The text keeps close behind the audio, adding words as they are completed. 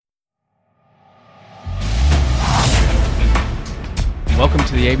welcome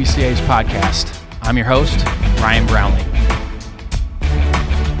to the ABCA Podcast. I'm your host, Ryan Brownlee.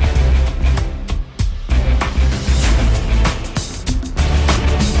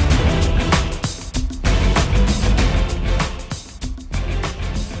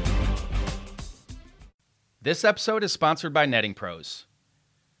 This episode is sponsored by Netting Pros.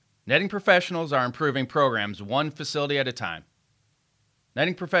 Netting professionals are improving programs one facility at a time.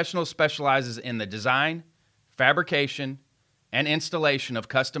 Netting Professionals specializes in the design, fabrication, and installation of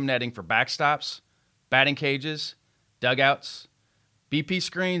custom netting for backstops, batting cages, dugouts, BP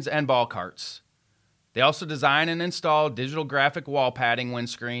screens, and ball carts. They also design and install digital graphic wall padding,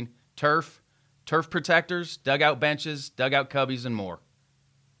 windscreen, turf protectors, dugout benches, dugout cubbies, and more.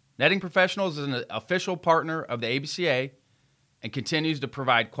 Netting Professionals is an official partner of the ABCA and continues to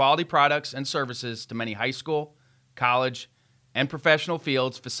provide quality products and services to many high school, college, and professional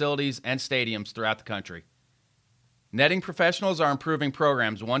fields, facilities, and stadiums throughout the country. Netting Professionals are improving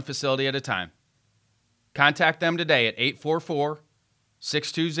programs one facility at a time. Contact them today at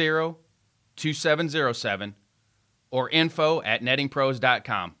 844-620-2707 or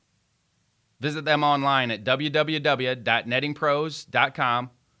info@nettingpros.com. Visit them online at www.nettingpros.com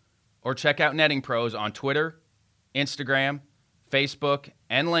or check out Netting Pros on Twitter, Instagram, Facebook,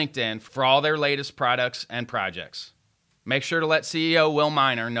 and LinkedIn for all their latest products and projects. Make sure to let CEO Will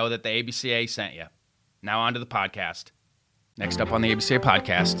Miner know that the ABCA sent you. Now on to the podcast. Next up on the ABCA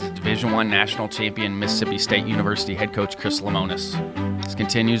Podcast, Division I National Champion Mississippi State University head coach Chris Lemonis. This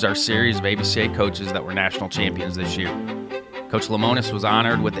continues our series of ABCA coaches that were national champions this year. Coach Lemonis was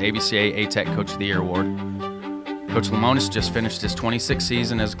honored with the ABCA ATEC Coach of the Year Award. Coach Lemonis just finished his 26th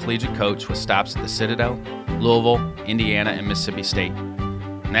season as a collegiate coach with stops at the Citadel, Louisville, Indiana, and Mississippi State.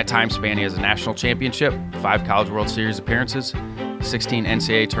 In that time span, he has a national championship, 5 College World Series appearances, 16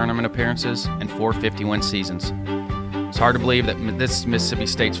 NCAA tournament appearances, and 4 50-win seasons. It's hard to believe that this is Mississippi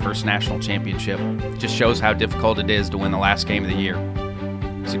State's first national championship. It just shows how difficult it is to win the last game of the year.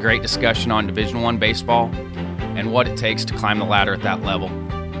 It's a great discussion on Division I baseball and what it takes to climb the ladder at that level.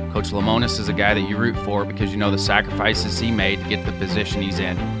 Coach Lemonis is a guy that you root for because you know the sacrifices he made to get the position he's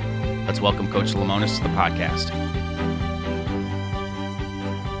in. Let's welcome Coach Lemonis to the podcast.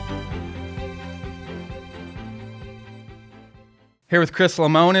 Here with Chris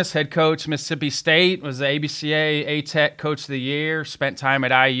Lemonis, head coach, Mississippi State, was the ABCA ATEC Coach of the Year, spent time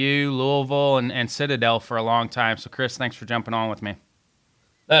at IU, Louisville, and Citadel for a long time. So, Chris, thanks for jumping on with me.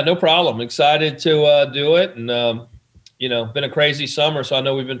 No problem. Excited to do it. And, been a crazy summer, so I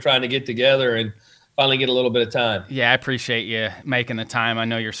know we've been trying to get together and finally get a little bit of time. Yeah, I appreciate you making the time. I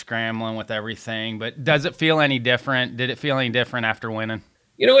know you're scrambling with everything, but does it feel any different? Did it feel any different after winning?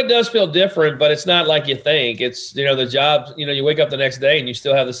 It does feel different, but it's not like you think. It's, the job, you wake up the next day and you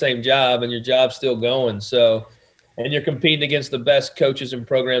still have the same job and your job's still going. So, and you're competing against the best coaches and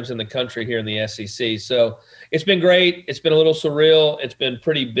programs in the country here in the SEC. So it's been great. It's been a little surreal. It's been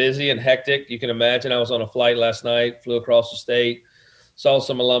pretty busy and hectic. You can imagine. I was on a flight last night, flew across the state, saw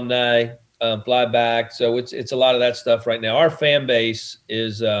some alumni fly back. So it's a lot of that stuff right now. Our fan base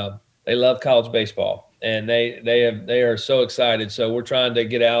is, they love college baseball. And they are so excited. So we're trying to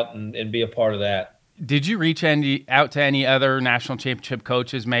get out and be a part of that. Did you reach out to any other national championship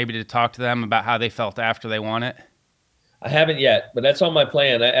coaches maybe to talk to them about how they felt after they won it? I haven't yet, but that's on my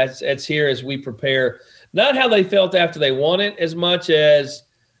plan. It's here as we prepare, not how they felt after they won it as much as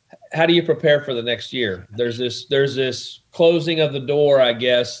how do you prepare for the next year? There's this closing of the door, I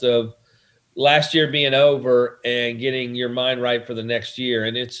guess, of last year being over and getting your mind right for the next year.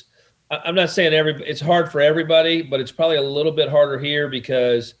 And I'm not saying it's hard for everybody, but it's probably a little bit harder here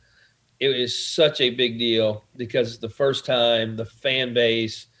because it is such a big deal because it's the first time, the fan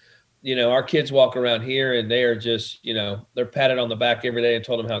base, our kids walk around here and they are just, they're patted on the back every day and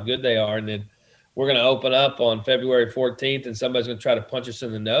told them how good they are. And then we're going to open up on February 14th and somebody's going to try to punch us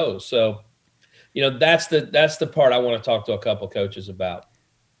in the nose. So, that's the part I want to talk to a couple coaches about.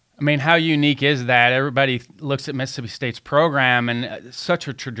 I mean, how unique is that? Everybody looks at Mississippi State's program and such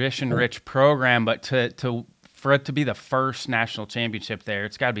a tradition-rich program, but for it to be the first national championship there,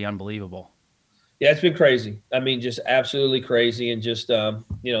 it's got to be unbelievable. Yeah, it's been crazy. I mean, just absolutely crazy. And just,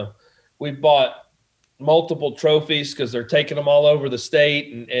 we've bought multiple trophies because they're taking them all over the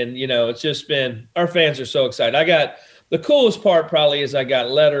state. And it's just been – our fans are so excited. The coolest part probably is I got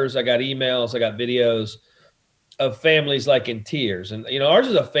letters, I got emails, I got videos of families like in tears. And, ours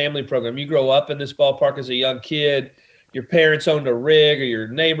is a family program. You grow up in this ballpark as a young kid. Your parents owned a rig or your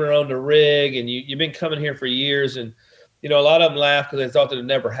neighbor owned a rig, and you've been coming here for years. And, a lot of them laugh because they thought that it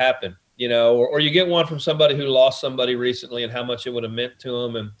never happened, or you get one from somebody who lost somebody recently and how much it would have meant to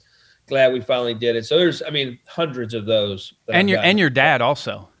them. And, glad we finally did it. So there's, hundreds of those. And your dad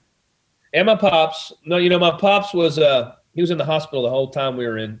also. And my pops. No, my pops was he was in the hospital the whole time we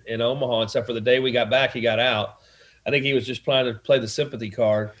were in Omaha, except for the day we got back, he got out. I think he was just trying to play the sympathy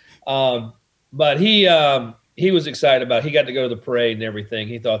card. But he was excited about it. He got to go to the parade and everything.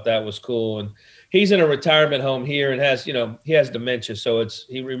 He thought that was cool. And he's in a retirement home here and has, he has dementia. So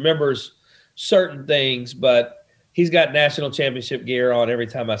he remembers certain things, but he's got national championship gear on every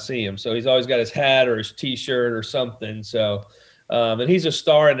time I see him. So he's always got his hat or his T-shirt or something. So, and he's a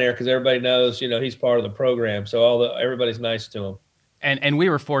star in there because everybody knows, he's part of the program. So everybody's nice to him. And we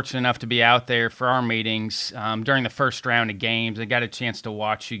were fortunate enough to be out there for our meetings during the first round of games. I got a chance to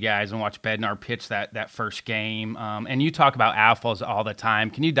watch you guys and watch Bednar pitch that first game. And you talk about alphas all the time.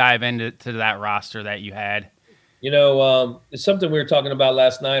 Can you dive into that roster that you had? It's something we were talking about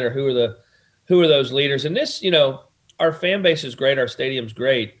last night, or who are those leaders? And this, our fan base is great. Our stadium's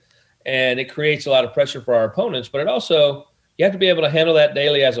great. And it creates a lot of pressure for our opponents. But it also, you have to be able to handle that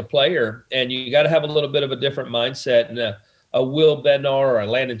daily as a player. And you got to have a little bit of a different mindset. And a Will Bednar or a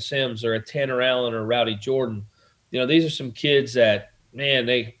Landon Sims or a Tanner Allen or Rowdy Jordan. These are some kids that, man,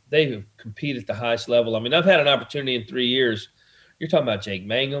 they compete at the highest level. I've had an opportunity in 3 years. You're talking about Jake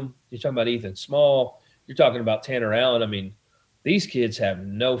Mangum. You're talking about Ethan Small. You're talking about Tanner Allen. These kids have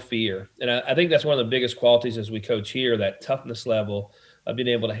no fear. And I think that's one of the biggest qualities as we coach here, that toughness level of being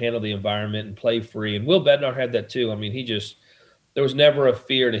able to handle the environment and play free. And Will Bednar had that too. There was never a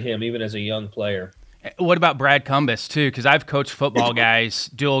fear to him, even as a young player. What about Brad Cumbus, too? Because I've coached football guys,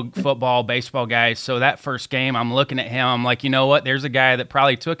 dual football, baseball guys. So that first game, I'm looking at him. I'm like, you know what? There's a guy that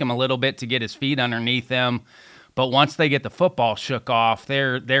probably took him a little bit to get his feet underneath him. But once they get the football shook off,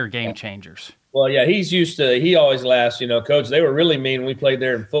 they're game changers. Well, yeah, he always laughs, Coach, they were really mean when we played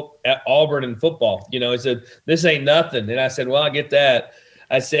there at Auburn in football. He said, this ain't nothing. And I said, well, I get that.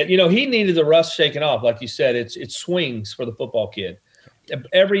 I said, he needed the rust shaken off. Like you said, it swings for the football kid.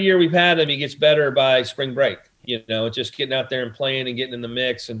 Every year we've had him, he gets better by spring break. Just getting out there and playing and getting in the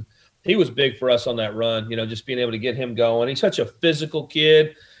mix. And he was big for us on that run, just being able to get him going. He's such a physical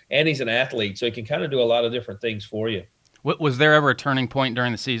kid, and he's an athlete, so he can kind of do a lot of different things for you. Was there ever a turning point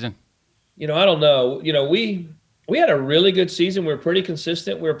during the season? I don't know. We had a really good season. We were pretty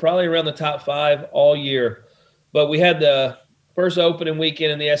consistent. We were probably around the top 5 all year. But we had the first opening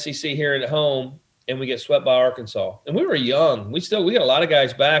weekend in the SEC here at home, and we get swept by Arkansas. And we were young. We got a lot of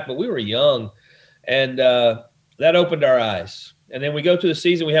guys back, but we were young. And that opened our eyes. And then we go through the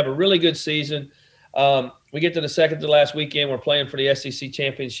season. We have a really good season. We get to the second to last weekend. We're playing for the SEC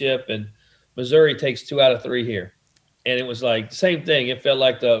championship, and Missouri takes 2 out of 3 here. And it was like the same thing. It felt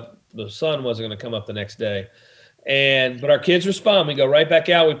like the sun wasn't going to come up the next day. But our kids respond. We go right back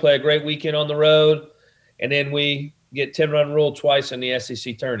out. We play a great weekend on the road. And then we get 10-run rule twice in the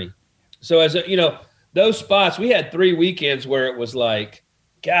SEC tourney. So those spots, we had 3 weekends where it was like,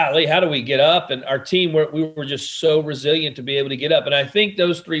 golly, how do we get up? And our team, we were just so resilient to be able to get up. And I think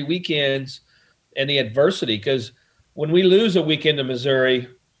those 3 weekends and the adversity, because when we lose a weekend to Missouri,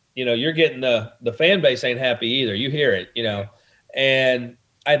 you're getting the fan base ain't happy either. You hear it, And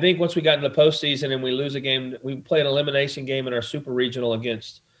I think once we got into the postseason and we lose a game, we play an elimination game in our super regional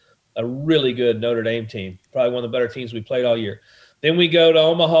against a really good Notre Dame team, probably one of the better teams we played all year. Then we go to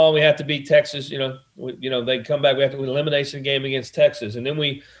Omaha and we have to beat Texas. They come back. We have to win an elimination game against Texas. And then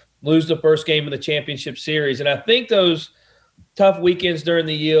we lose the first game of the championship series. And I think those tough weekends during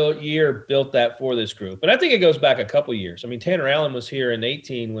the year built that for this group. And I think it goes back a couple years. Tanner Allen was here in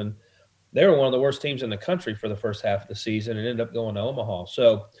 2018 when they were one of the worst teams in the country for the first half of the season and ended up going to Omaha.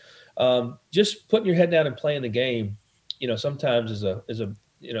 So just putting your head down and playing the game, sometimes is a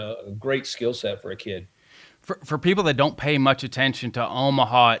great skill set for a kid. For people that don't pay much attention to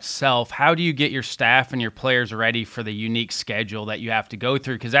Omaha itself, how do you get your staff and your players ready for the unique schedule that you have to go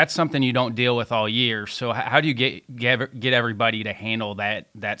through? Because that's something you don't deal with all year. So how do you get everybody to handle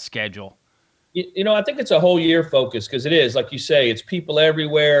that schedule? I think it's a whole year focus, because it is, like you say, it's people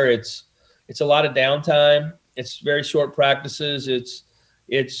everywhere. It's a lot of downtime. It's very short practices.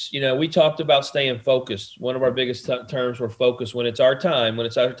 We talked about staying focused. One of our biggest terms were focus. When it's our time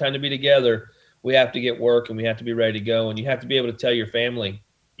to be together, we have to get work and we have to be ready to go. And you have to be able to tell your family,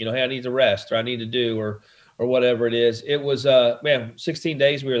 hey, I need to rest, or I need to do, or whatever it is. It was 16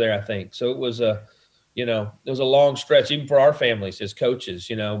 days we were there, I think. So it was it was a long stretch, even for our families as coaches,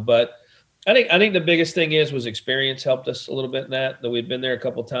 But I think the biggest thing was experience helped us a little bit in that we'd been there a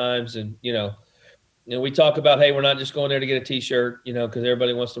couple of times. And, we talk about, hey, we're not just going there to get a T-shirt, because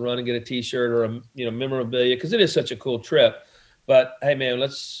everybody wants to run and get a T-shirt or a memorabilia, because it is such a cool trip. But hey, man,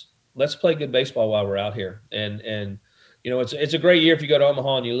 let's play good baseball while we're out here. And it's a great year if you go to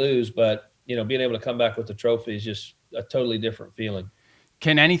Omaha and you lose, but being able to come back with the trophy is just a totally different feeling.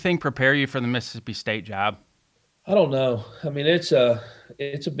 Can anything prepare you for the Mississippi State job? I don't know. I mean, it's a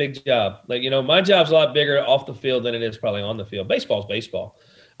big job. Like, my job's a lot bigger off the field than it is probably on the field. Baseball's baseball.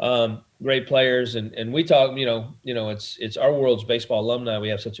 Great players. And we talk, it's our world's baseball alumni. We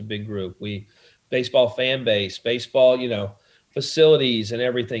have such a big group. Baseball fan base, baseball, facilities and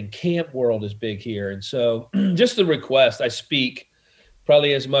everything. Camp world is big here. And so just the request, I speak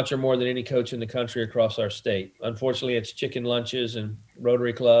probably as much or more than any coach in the country across our state. Unfortunately, it's chicken lunches and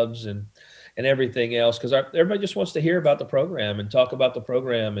Rotary clubs and everything else, because everybody just wants to hear about the program and talk about the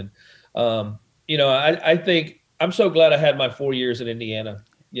program. And, I think I'm so glad I had my 4 years in Indiana.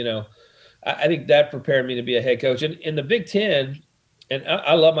 I think that prepared me to be a head coach. And in the Big Ten, and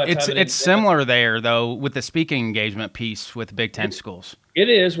I love my time in Indiana. It's similar there, though, with the speaking engagement piece with Big Ten schools. It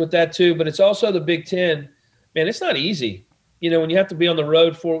is with that, too. But it's also the Big Ten. Man, it's not easy. When you have to be on the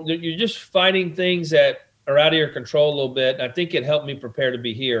road you're just fighting things that are out of your control a little bit. And I think it helped me prepare to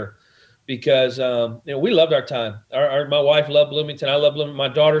be here. Because, we loved our time. My wife loved Bloomington. I love Bloomington. My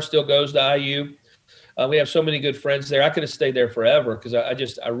daughter still goes to IU. We have so many good friends there. I could have stayed there forever because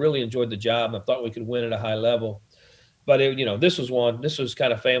I really enjoyed the job. And I thought we could win at a high level. But, this was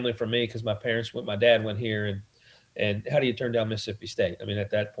kind of family for me because my dad went here. And how do you turn down Mississippi State? I mean,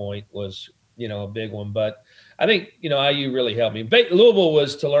 at that point was, a big one. But I think, IU really helped me. Louisville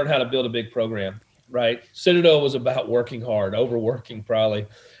was to learn how to build a big program, right? Citadel was about working hard, overworking probably.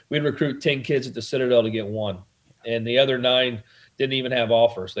 We'd recruit 10 kids at the Citadel to get one. And the other 9 didn't even have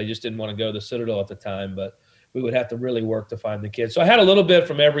offers. They just didn't want to go to the Citadel at the time, but we would have to really work to find the kids. So I had a little bit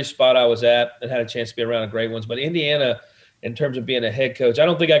from every spot I was at and had a chance to be around great ones. But Indiana, in terms of being a head coach, I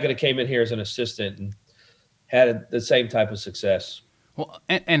don't think I could have came in here as an assistant and had the same type of success. Well,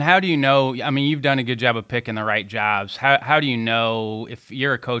 and how do you know, I mean, you've done a good job of picking the right jobs. How do you know if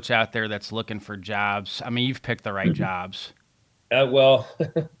you're a coach out there that's looking for jobs? I mean, you've picked the right jobs. Well,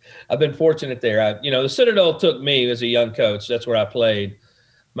 I've been fortunate there. The Citadel took me as a young coach. That's where I played.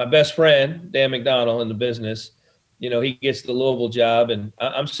 My best friend, Dan McDonnell in the business, he gets the Louisville job, and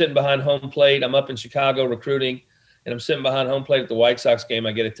I'm sitting behind home plate. I'm up in Chicago recruiting, and I'm sitting behind home plate at the White Sox game.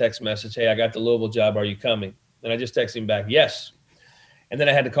 I get a text message, "Hey, I got the Louisville job. Are you coming?" And I just text him back, "Yes." And then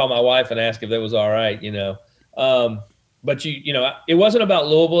I had to call my wife and ask if that was all right, But, it wasn't about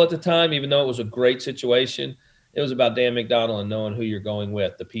Louisville at the time, even though it was a great situation. It was about Dan McDonnell and knowing who you're going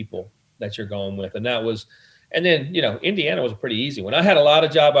with, the people that you're going with. And then, Indiana was a pretty easy one. I had a lot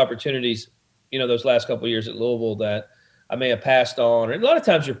of job opportunities, those last couple of years at Louisville that I may have passed on. And a lot of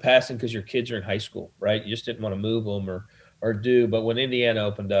times you're passing because your kids are in high school, right? You just didn't want to move them or do. But when Indiana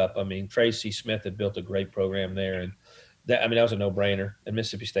opened up, I mean, Tracy Smith had built a great program there. And that was a no-brainer. And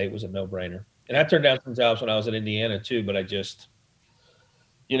Mississippi State was a no-brainer. And I turned down some jobs when I was at Indiana too, but I just –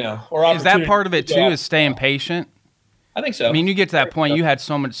 is that part of it too, is staying patient? I think so. I mean, you get to that point, you had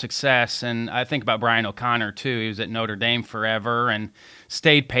so much success, and I think about Brian O'Connor too. He was at Notre Dame forever and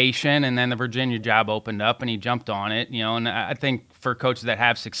stayed patient, and then the Virginia job opened up and he jumped on it, and I think for coaches that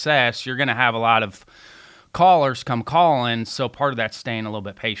have success, you're going to have a lot of callers come calling, so part of that's staying a little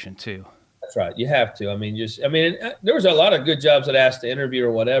bit patient too. That's right. You have to. There was a lot of good jobs that asked to interview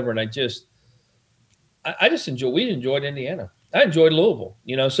or whatever, and we enjoyed Indiana. I enjoyed Louisville,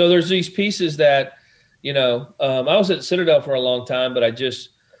 so there's these pieces that, I was at Citadel for a long time, but I just,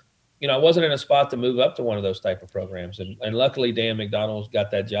 I wasn't in a spot to move up to one of those type of programs. And luckily Dan McDonnell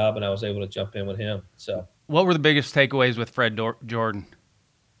got that job and I was able to jump in with him. So what were the biggest takeaways with Fred Jordan?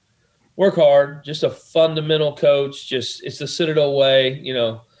 Work hard, just a fundamental coach, it's the Citadel way,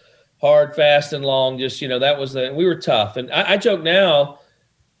 hard, fast, and long. We were tough. And I joke now,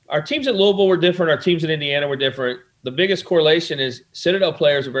 our teams at Louisville were different. Our teams in Indiana were different. The biggest correlation is Citadel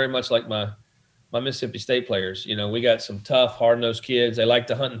players are very much like my Mississippi State players. We got some tough, hard-nosed kids. They like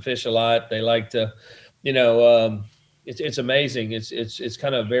to hunt and fish a lot. They like to, it's amazing. It's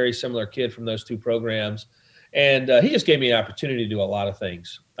kind of a very similar kid from those two programs. And he just gave me an opportunity to do a lot of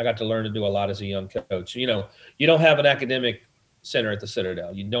things. I got to learn to do a lot as a young coach. You don't have an academic center at the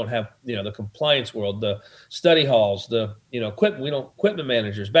Citadel. You don't have, the compliance world, the study halls, the, equipment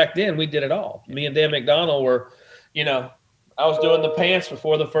managers. Back then we did it all. Me and Dan McDonnell were, I was doing the pants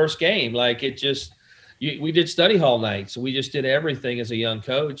before the first game. Like we did study hall nights. We just did everything as a young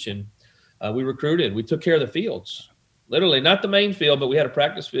coach, and we recruited. We took care of the fields, literally not the main field, but we had a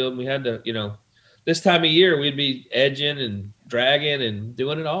practice field, and we had to, this time of year we'd be edging and dragging and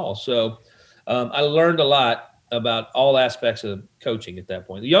doing it all. So I learned a lot about all aspects of coaching at that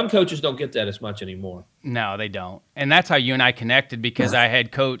point. The young coaches don't get that as much anymore. No, they don't. And that's how you and I connected, because I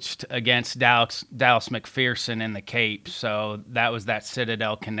had coached against Dallas McPherson in the Cape. So that was that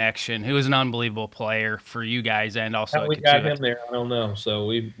Citadel connection. He was an unbelievable player for you guys, and also how we got him there, I don't know. So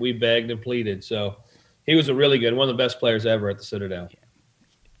we begged and pleaded. So he was a really good, one of the best players ever at the Citadel.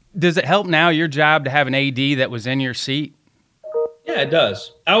 Does it help now your job to have an AD that was in your seat? Yeah, it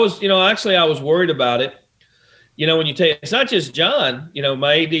does. I was worried about it. When you take, it's not just John,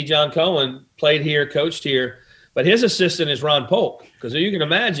 my AD, John Cohen, played here, coached here, but his assistant is Ron Polk, because you can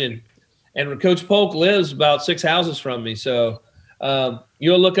imagine, and Coach Polk lives about 6 houses from me. So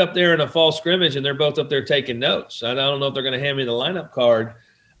you'll look up there in a fall scrimmage and they're both up there taking notes. I don't know if they're going to hand me the lineup card.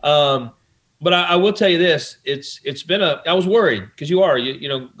 But I will tell you this, I was worried, because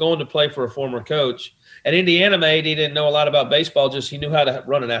going to play for a former coach. At Indiana, my AD didn't know a lot about baseball, just he knew how to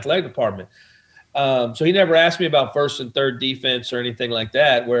run an athletic department. So he never asked me about first and third defense or anything like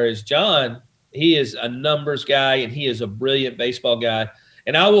that. Whereas John, he is a numbers guy and he is a brilliant baseball guy.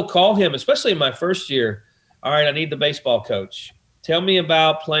 And I will call him, especially in my first year. All right, I need the baseball coach. Tell me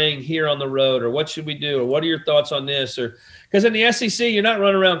about playing here on the road, or what should we do? Or what are your thoughts on this? Or because in the SEC, you're not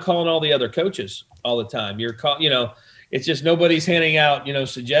running around calling all the other coaches all the time. It's just nobody's handing out,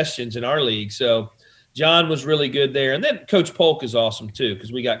 suggestions in our league. So John was really good there. And then Coach Polk is awesome too,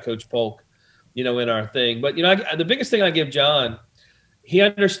 because we got Coach Polk, in our thing. But, the biggest thing I give John, he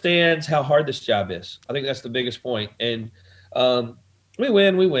understands how hard this job is. I think that's the biggest point. And we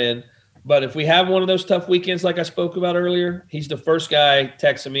win. But if we have one of those tough weekends like I spoke about earlier, he's the first guy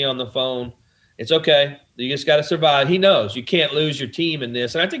texting me on the phone. It's okay. You just got to survive. He knows you can't lose your team in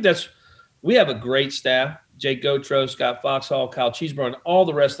this. And I think we have a great staff. Jake Gotro, Scott Foxhall, Kyle Cheeseborough, and all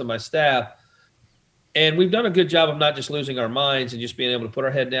the rest of my staff. And we've done a good job of not just losing our minds and just being able to put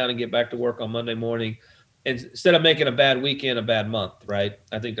our head down and get back to work on Monday morning, instead of making a bad weekend a bad month, right?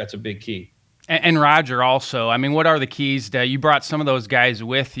 I think that's a big key. And Roger also, what are the keys you brought some of those guys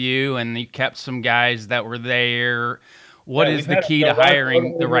with you, and you kept some guys that were there. What is the key to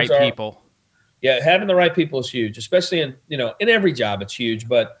hiring the right people? Yeah, having the right people is huge, especially in every job it's huge,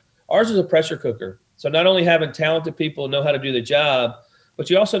 but ours is a pressure cooker. So not only having talented people know how to do the job, but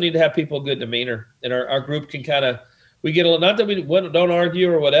you also need to have people of good demeanor. And our group can we get not that we don't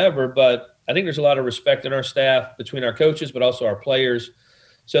argue or whatever, but I think there's a lot of respect in our staff between our coaches, but also our players,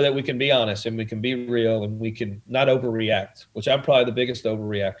 so that we can be honest and we can be real and we can not overreact, which I'm probably the biggest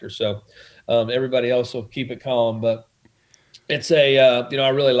overreactor. So everybody else will keep it calm, but it's I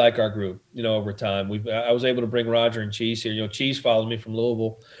really like our group, over time. I was able to bring Roger and Cheese here. Cheese followed me from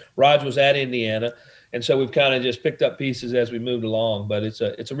Louisville. Roger was at Indiana. And so we've kind of just picked up pieces as we moved along, but it's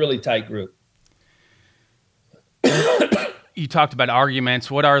a really tight group. You talked about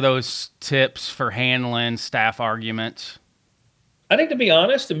arguments. What are those tips for handling staff arguments? I think to be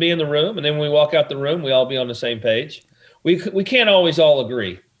honest and be in the room, and then when we walk out the room, we all be on the same page. We can't always all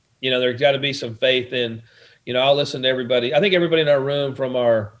agree. There's got to be some faith in, I'll listen to everybody. I think everybody in our room, from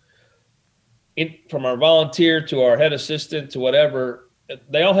our volunteer to our head assistant to whatever,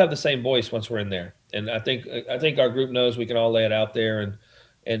 they all have the same voice once we're in there. And I think our group knows we can all lay it out there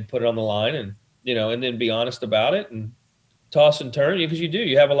and put it on the line, and and then be honest about it and toss and turn, because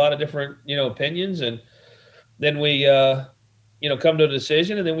you have a lot of different opinions, and then we come to a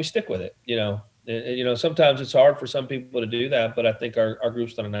decision, and then we stick with it. And, sometimes it's hard for some people to do that, but I think our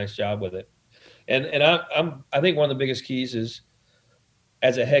group's done a nice job with it. And I think one of the biggest keys is,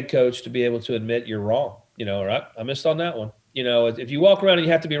 as a head coach, to be able to admit you're wrong. Right? I missed on that one. If you walk around and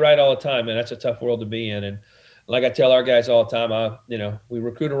you have to be right all the time, man, that's a tough world to be in. And like I tell our guys all the time, we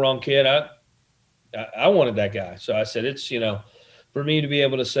recruit a wrong kid. I wanted that guy. So I said, it's, for me to be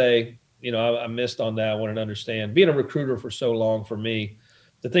able to say, I missed on that one, and understand being a recruiter for so long, for me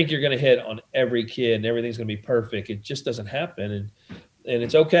to think you're going to hit on every kid and everything's going to be perfect. It just doesn't happen. And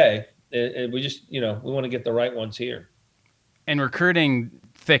it's okay. And we just, we want to get the right ones here. And recruiting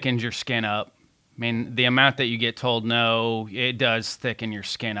thickens your skin up. The amount that you get told no, it does thicken your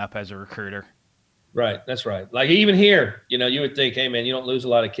skin up as a recruiter. Right. That's right. Like even here, you would think, hey, man, you don't lose a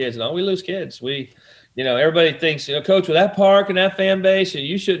lot of kids. No, we lose kids. Everybody thinks, coach, with that park and that fan base,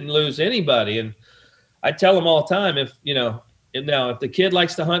 you shouldn't lose anybody. And I tell them all the time, if the kid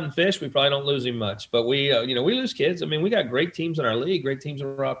likes to hunt and fish, we probably don't lose him much. But we lose kids. We got great teams in our league, great teams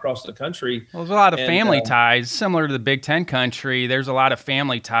across the country. Well, there's a lot of family ties, similar to the Big Ten country. There's a lot of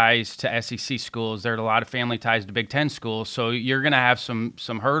family ties to SEC schools. There's a lot of family ties to Big Ten schools. So you're going to have some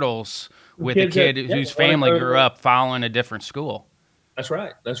hurdles with a kid whose family grew up following a different school. That's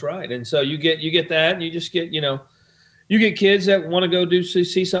right. And so you get that, and you just get, you you get kids that want to go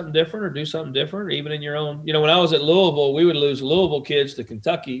see something different or do something different, or even in your own, when I was at Louisville, we would lose Louisville kids to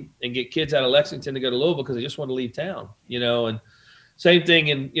Kentucky and get kids out of Lexington to go to Louisville because they just want to leave town, and same thing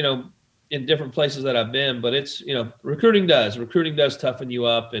in different places that I've been, but it's, recruiting does toughen you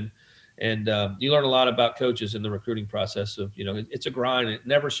up, and you learn a lot about coaches in the recruiting process of, it's a grind. It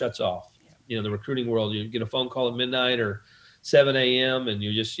never shuts off. The recruiting world, you get a phone call at midnight or 7 a.m. and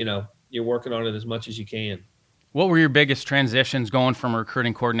you're just, you're working on it as much as you can. What were your biggest transitions going from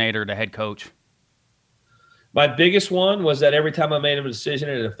recruiting coordinator to head coach? My biggest one was that every time I made a decision,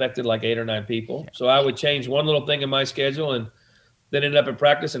 it affected like 8 or 9 people. So I would change one little thing in my schedule and then end up in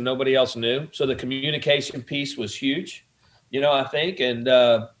practice and nobody else knew. So the communication piece was huge, I think. And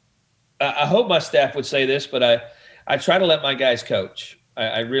I hope my staff would say this, but I try to let my guys coach.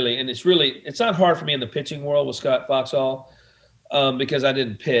 I really, and it's not hard for me in the pitching world with Scott Foxhall because I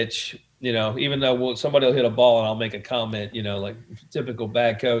didn't pitch, even though somebody will hit a ball and I'll make a comment, like typical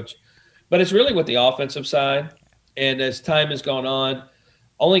bad coach. But it's really with the offensive side. And as time has gone on,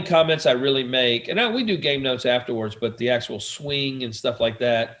 only comments I really make, and we do game notes afterwards, but the actual swing and stuff like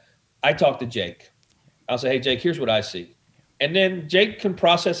that, I talk to Jake. I'll say, hey, Jake, here's what I see. And then Jake can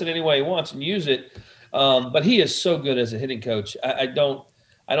process it any way he wants and use it. But he is so good as a hitting coach. I don't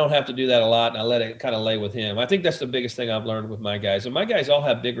have to do that a lot, and I let it kind of lay with him. I think that's the biggest thing I've learned with my guys. And my guys all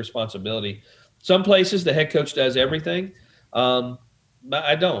have big responsibility. Some places the head coach does everything. But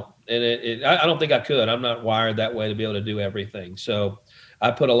I don't. And I don't think I could. I'm not wired that way to be able to do everything. So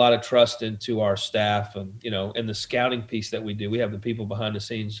I put a lot of trust into our staff and, and the scouting piece that we do. We have the people behind the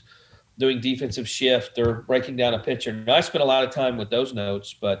scenes doing defensive shift or breaking down a pitcher. Now, I spend a lot of time with those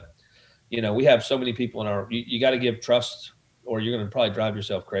notes, but, we have so many people in you got to give trust or you're going to probably drive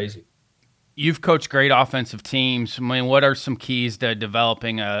yourself crazy. You've coached great offensive teams. I mean, what are some keys to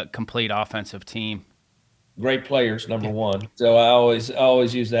developing a complete offensive team? Great players, number one. So I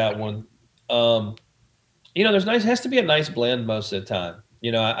always use that one. Has to be a nice blend most of the time.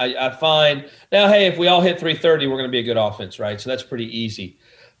 I find now, hey, if we all hit 330, we're going to be a good offense, right? So that's pretty easy.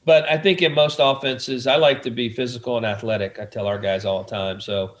 But I think in most offenses, I like to be physical and athletic. I tell our guys all the time.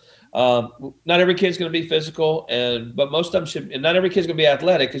 So not every kid's going to be physical, but most of them should. And not every kid's going to be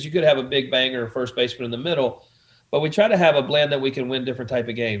athletic because you could have a big banger or first baseman in the middle. But we try to have a blend that we can win different type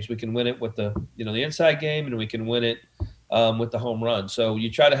of games. We can win it with the inside game, and we can win it with the home run. So you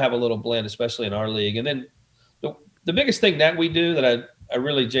try to have a little blend, especially in our league. And then the biggest thing that we do that I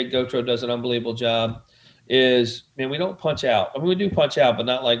really, Jake Gotro does an unbelievable job is, we don't punch out. I mean, we do punch out, but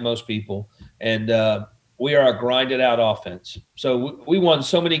not like most people. And we are a grinded out offense. So we won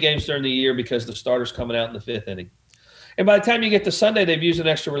so many games during the year because the starter's coming out in the 5th inning. And by the time you get to Sunday, they've used an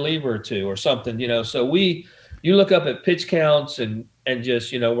extra reliever or two or something, So you look up at pitch counts and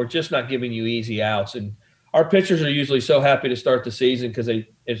just, we're just not giving you easy outs. And our pitchers are usually so happy to start the season because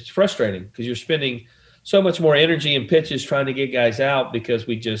it's frustrating because you're spending so much more energy and pitches trying to get guys out because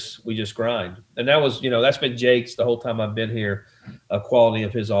we just grind. And that was, that's been Jake's the whole time I've been here, a quality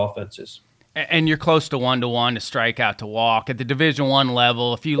of his offenses. And you're close to 1-to-1 to strikeout to walk at the Division I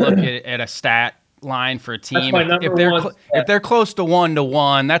level. If you look at a stat line for a team, if they're close to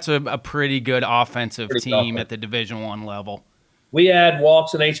 1-to-1, that's a pretty good offensive team at the Division I level. We add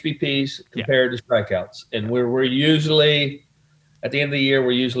walks and HBPs compared to strikeouts, and we're usually at the end of the year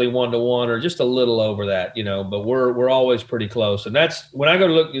we're usually 1-to-1 or just a little over that, But we're always pretty close, and that's when I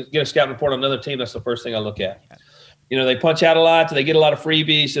go to get a scout report on another team. That's the first thing I look at. They punch out a lot. Do they get a lot of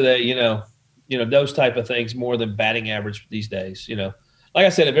freebies? So they those type of things more than batting average these days. Like I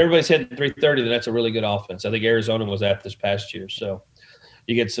said, if everybody's hitting 330, then that's a really good offense. I think Arizona was at this past year. So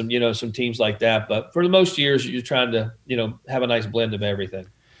you get some, some teams like that. But for the most years, you're trying to, have a nice blend of everything.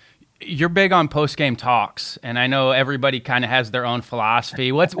 You're big on post-game talks, and I know everybody kind of has their own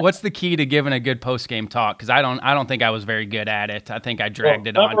philosophy. What's the key to giving a good post-game talk? Because I don't think I was very good at it. I think I dragged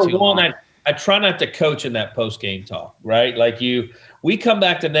it on too long. I try not to coach in that post-game talk, right? Like we come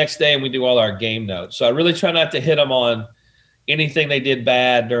back the next day and we do all our game notes. So I really try not to hit them on anything they did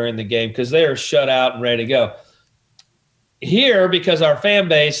bad during the game because they are shut out and ready to go. Here, because our fan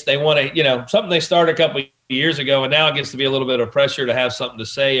base, they want to, something they started a couple of years ago, and now it gets to be a little bit of pressure to have something to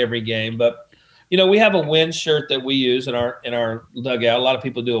say every game. But, we have a win shirt that we use in our dugout. A lot of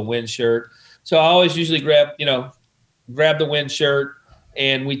people do a win shirt. So I always usually grab the win shirt,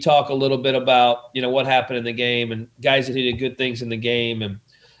 and we talk a little bit about, what happened in the game and guys that did good things in the game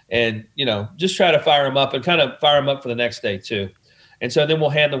and just try to fire them up and kind of fire them up for the next day too. And so then we'll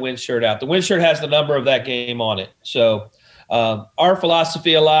hand the win shirt out. The win shirt has the number of that game on it. So our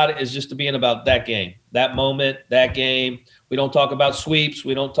philosophy a lot is just to be in about that game, that moment, that game. We don't talk about sweeps.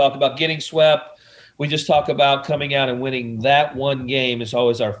 We don't talk about getting swept. we just talk about coming out and winning that one game is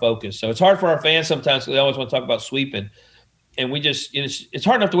always our focus. So it's hard for our fans sometimes because they always want to talk about sweeping. And we just, it's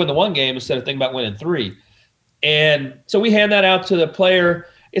hard enough to win the one game instead of thinking about winning 3. And so we hand that out to the player.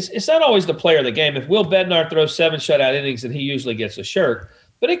 It's not always the player of the game. If Will Bednar throws 7 shutout innings, then he usually gets a shirt.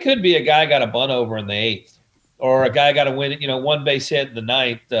 But it could be a guy got a bunt over in the 8th, or a guy got a win, one base hit in the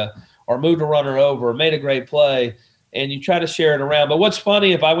 9th, or moved a runner over, or made a great play, and you try to share it around. But what's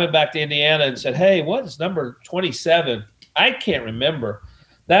funny, if I went back to Indiana and said, hey, what is number 27? I can't remember.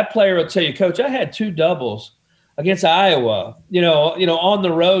 That player will tell you, Coach, I had 2 doubles against Iowa, on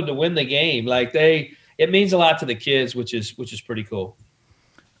the road to win the game. Like it means a lot to the kids, which is pretty cool.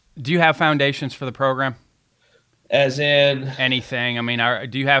 Do you have foundations for the program? As in anything? I mean,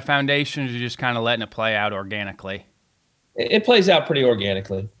 do you have foundations, or you're just kind of letting it play out organically? It plays out pretty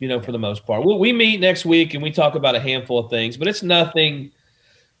organically, for the most part. We meet next week and we talk about a handful of things, but it's nothing,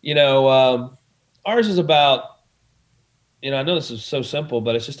 ours is about, I know this is so simple,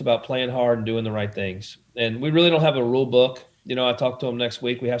 but it's just about playing hard and doing the right things. And we really don't have a rule book. I talked to them next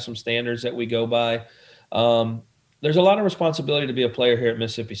week. We have some standards that we go by. There's a lot of responsibility to be a player here at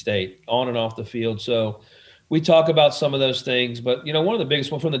Mississippi State, on and off the field. So we talk about some of those things. But, one of the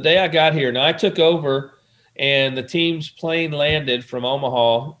biggest ones from the day I got here, now I took over and the team's plane landed from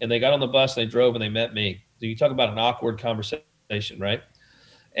Omaha and they got on the bus and they drove and they met me. So you talk about an awkward conversation, right?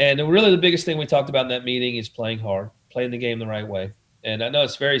 And really the biggest thing we talked about in that meeting is playing hard, playing the game the right way. And I know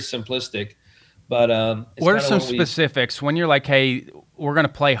it's very simplistic, but what are some specifics when you're like, hey, we're going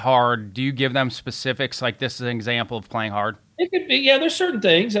to play hard? Do you give them specifics like this is an example of playing hard? It could be, yeah, there's certain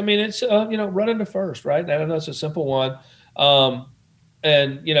things. I mean, it's, running to first, right? I know it's a simple one.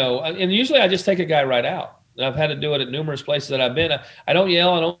 And usually I just take a guy right out. And I've had to do it at numerous places that I've been. I don't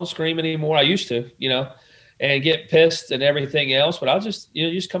yell, I don't scream anymore. I used to, and get pissed and everything else. But I'll just,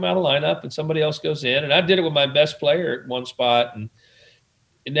 you just come out of the lineup and somebody else goes in. And I did it with my best player at one spot and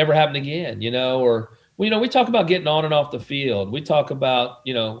it never happened again, we talk about getting on and off the field. We talk about,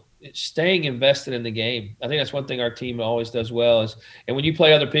 staying invested in the game. I think that's one thing our team always does well is, and when you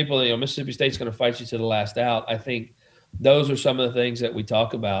play other people, Mississippi State's going to fight you to the last out. I think those are some of the things that we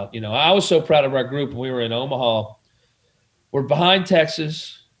talk about. I was so proud of our group when we were in Omaha. We're behind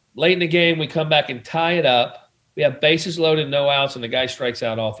Texas. Late in the game, we come back and tie it up. We have bases loaded, no outs, and the guy strikes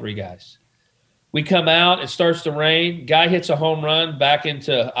out all 3 guys. We come out, it starts to rain. Guy hits a home run back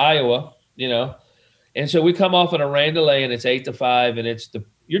into Iowa, And so we come off on a rain delay, and it's 8-5, and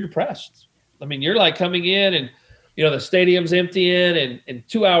you're depressed. I mean, you're like coming in, and the stadium's emptying, and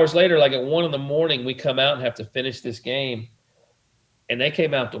 2 hours later, like at 1 a.m, we come out and have to finish this game, and they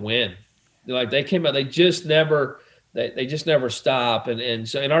came out to win. They came out, they just never stop,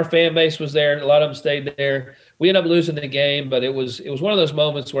 and our fan base was there. A lot of them stayed there. We ended up losing the game, but it was one of those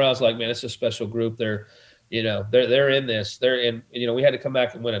moments where I was like, man, it's a special group. They're in this. They're in. We had to come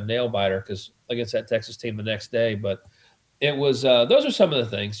back and win a nail biter because against that Texas team the next day. But it was those are some of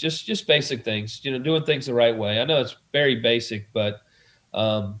the things, just basic things. Doing things the right way. I know it's very basic, but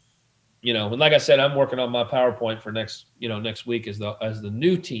and like I said, I'm working on my PowerPoint for next week as the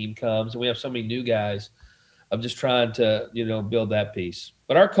new team comes, and we have so many new guys. I'm just trying to build that piece.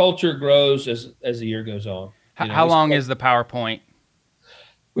 But our culture grows as the year goes on. How long is the PowerPoint?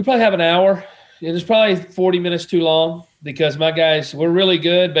 We probably have an hour. It's probably 40 minutes too long because my guys, we're really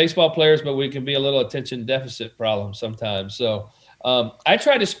good baseball players, but we can be a little attention deficit problem sometimes. So I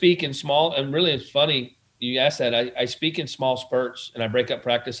try to speak in small, and really it's funny you asked that. I speak in small spurts, and I break up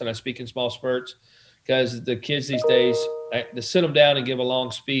practice and I speak in small spurts because the kids these days, to sit them down and give a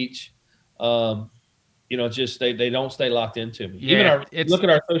long speech, just they don't stay locked into me. Yeah, Even look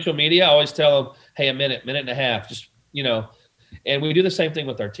at our social media. I always tell them, hey, a minute and a half, just, and we do the same thing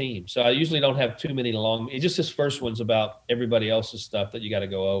with our team. So I usually don't have too many long. It's just this first one's about everybody else's stuff that you got to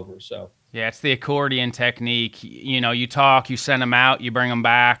go over. So yeah, it's the accordion technique. You talk, you send them out, you bring them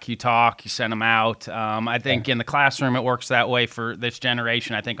back. You talk, you send them out. I think in the classroom it works that way for this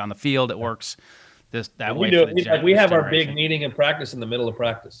generation. I think on the field it works that way. We have our big meeting and practice in the middle of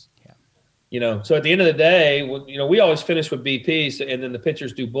practice. So at the end of the day, we always finish with BPs, and then the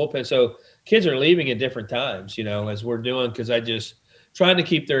pitchers do bullpen. So kids are leaving at different times, as we're doing, because trying to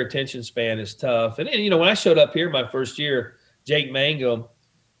keep their attention span is tough. And when I showed up here my first year, Jake Mangum,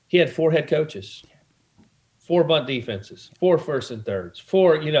 he had 4 head coaches, 4 bunt defenses, 4 first and thirds,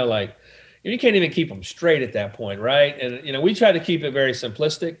 4, you can't even keep them straight at that point, right? And, we try to keep it very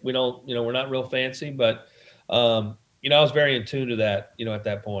simplistic. We don't, we're not real fancy, but, I was very in tune to that, at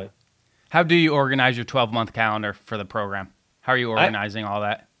that point. How do you organize your 12-month calendar for the program? How are you organizing all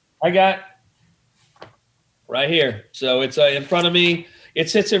that? I got right here. So it's in front of me. it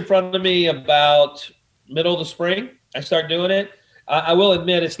sits in front of me about middle of the spring. I start doing it. I will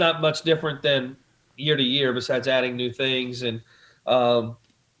admit it's not much different than year to year besides adding new things. And,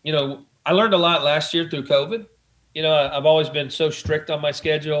 I learned a lot last year through COVID. I've always been so strict on my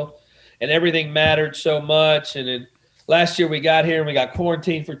schedule and everything mattered so much. And then last year we got here and we got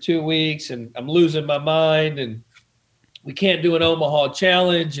quarantined for 2 weeks and I'm losing my mind and we can't do an Omaha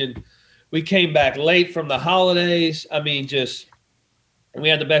challenge. And we came back late from the holidays. I mean, we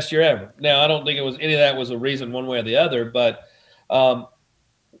had the best year ever. Now, I don't think any of that was a reason one way or the other, but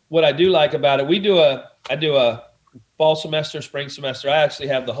what I do like about it, I do a fall semester, spring semester. I actually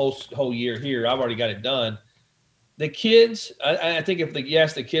have the whole year here. I've already got it done. The kids, I think if you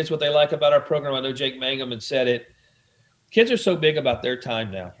ask the kids what they like about our program, I know Jake Mangum had said it. Kids are so big about their time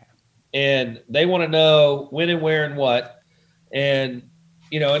now, and they want to know when and where and what. And,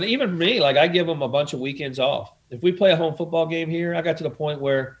 and even me, like I give them a bunch of weekends off. If we play a home football game here, I got to the point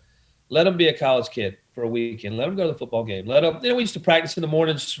where let them be a college kid for a weekend. Let them go to the football game. Let them, we used to practice in the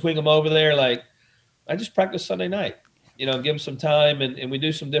morning, swing them over there. Like I just practice Sunday night, give them some time and we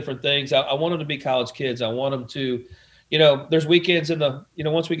do some different things. I want them to be college kids. I want them to, there's weekends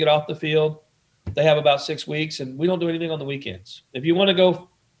once we get off the field, they have about 6 weeks and we don't do anything on the weekends. If you want to go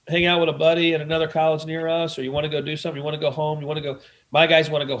hang out with a buddy at another college near us, or you want to go do something, you want to go home, my guys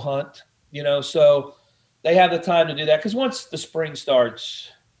want to go hunt, so they have the time to do that. Because once the spring starts,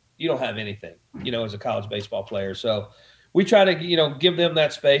 you don't have anything, as a college baseball player. So we try to, give them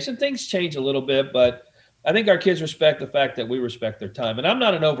that space, and things change a little bit, but I think our kids respect the fact that we respect their time. And I'm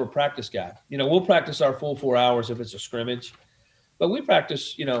not an over practice guy. We'll practice our full 4 hours if it's a scrimmage, but we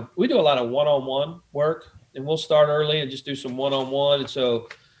practice, we do a lot of one-on-one work, and we'll start early and just do some one-on-one. And so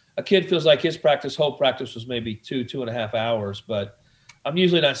a kid feels like his whole practice was maybe 2.5 hours, but I'm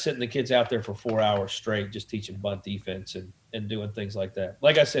usually not sitting the kids out there for 4 hours straight, just teaching bunt defense and doing things like that.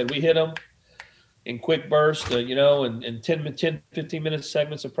 Like I said, we hit them in quick bursts, in 10, 15 minute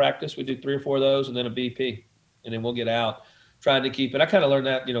segments of practice. We do 3 or 4 of those and then a BP, and then we'll get out trying to keep it. I kind of learned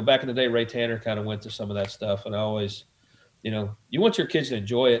that, back in the day, Ray Tanner kind of went to some of that stuff. And I always, you want your kids to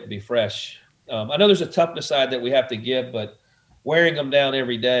enjoy it and be fresh. I know there's a toughness side that we have to give, but wearing them down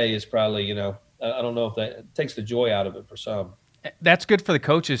every day is probably, I don't know if that takes the joy out of it for some. That's good for the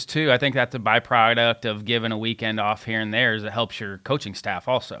coaches, too. I think that's a byproduct of giving a weekend off here and there, is it helps your coaching staff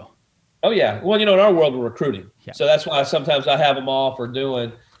also. Oh, yeah. Well, in our world, we're recruiting. Yeah. So that's why sometimes I have them off or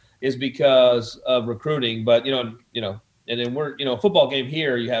doing is because of recruiting. But, and then we're, football game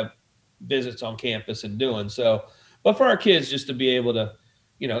here, you have visits on campus and doing. So, but for our kids just to be able to,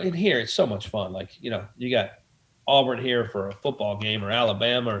 in here, it's so much fun. Like, you got Auburn here for a football game or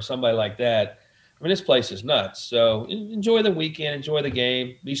Alabama or somebody like that. I mean, this place is nuts. So enjoy the weekend, enjoy the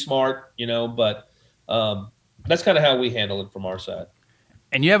game, be smart, but that's kind of how we handle it from our side.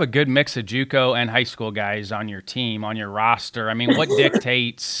 And you have a good mix of JUCO and high school guys on your team, on your roster. I mean, what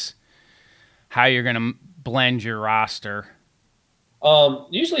dictates how you're going to blend your roster?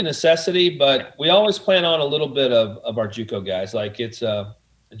 Usually necessity, but we always plan on a little bit of our JUCO guys. Like it's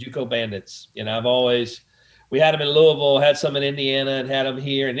JUCO bandits. We had them in Louisville, had some in Indiana, and had them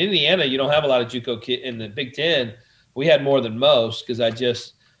here. In Indiana, you don't have a lot of JUCO kids. In the Big Ten, we had more than most because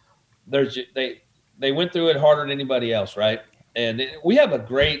they went through it harder than anybody else, right? And we have a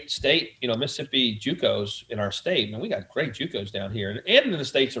great state, Mississippi JUCOs in our state. And we got great JUCOs down here and in the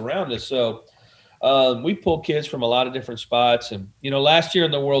states around us. So we pull kids from a lot of different spots. And, last year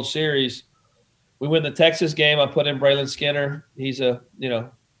in the World Series, we win the Texas game. I put in Braylon Skinner. He's a,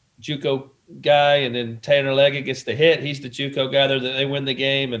 JUCO guy. And then Tanner Leggett gets the hit. He's the JUCO guy. They win the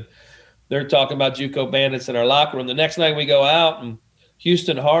game. And they're talking about JUCO bandits in our locker room. The next night we go out and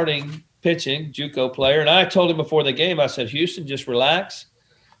Houston Harding pitching, JUCO player. And I told him before the game, I said, Houston, just relax.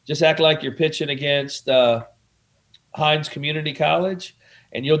 Just act like you're pitching against Hines Community College,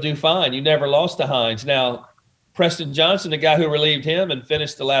 and you'll do fine. You never lost to Hines. Now, Preston Johnson, the guy who relieved him and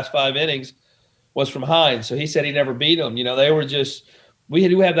finished the last 5 innings, was from Hines. So he said he never beat them. They were just – we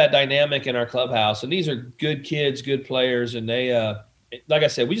do have that dynamic in our clubhouse. And these are good kids, good players. And they like I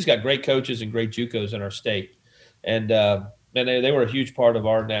said, we just got great coaches and great JUCOs in our state. And they were a huge part of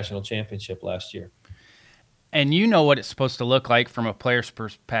our national championship last year. And you know what it's supposed to look like from a player's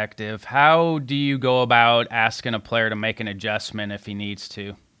perspective. How do you go about asking a player to make an adjustment if he needs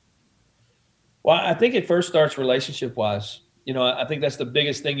to? Well, I think it first starts relationship-wise. I think that's the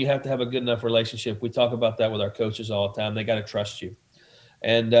biggest thing. You have to have a good enough relationship. We talk about that with our coaches all the time. They got to trust you.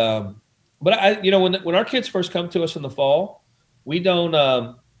 And but when our kids first come to us in the fall, we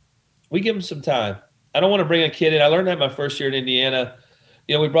don't we give them some time. I don't want to bring a kid in. I learned that my first year in Indiana.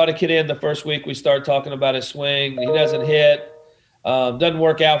 We brought a kid in the first week. We started talking about his swing. He doesn't hit. Doesn't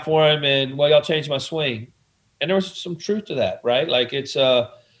work out for him, and well, y'all changed my swing. And there was some truth to that, right? Like it's so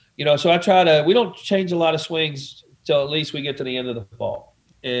we don't change a lot of swings till at least we get to the end of the fall.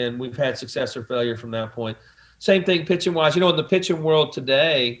 And we've had success or failure from that point. Same thing pitching wise. In the pitching world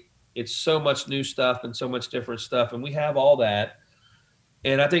today, it's so much new stuff and so much different stuff, and we have all that.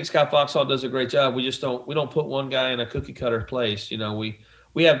 And I think Scott Foxhall does a great job. We don't put one guy in a cookie cutter place.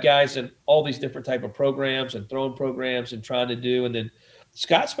 We have guys in all these different type of programs and throwing programs and trying to do. And then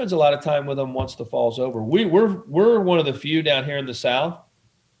Scott spends a lot of time with them once the fall's over. We're one of the few down here in the South.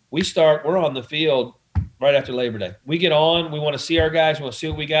 We're on the field right after Labor Day. We get on. We want to see our guys. We want to see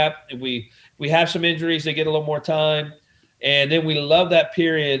what we got. If we have some injuries, they get a little more time. And then we love that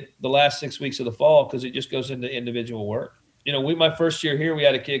period, the last 6 weeks of the fall, because it just goes into individual work. My first year here, we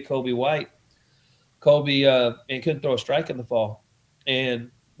had a kid, Colby White. Colby and couldn't throw a strike in the fall. And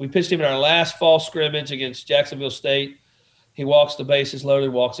we pitched him in our last fall scrimmage against Jacksonville State. He walks the bases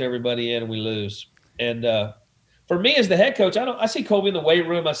loaded, walks everybody in, and we lose. And for me as the head coach, I see Colby in the weight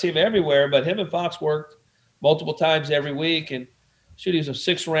room. I see him everywhere, but him and Fox worked multiple times every week. And he was a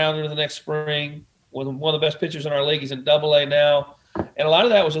 6th-rounder the next spring. One of the best pitchers in our league. He's in AA now. And a lot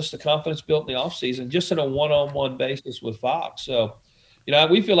of that was just the confidence built in the offseason, just in a one-on-one basis with Fox. So,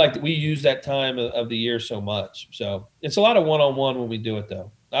 we feel like we use that time of the year so much. So it's a lot of one-on-one when we do it,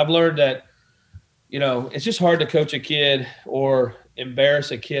 though. I've learned that, it's just hard to coach a kid or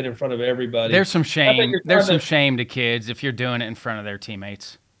embarrass a kid in front of everybody. There's some shame. There's some shame to kids if you're doing it in front of their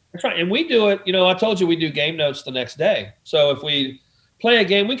teammates. That's right. And we do it, I told you we do game notes the next day. So if we play a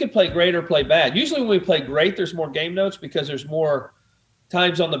game, we could play great or play bad. Usually when we play great, there's more game notes because there's more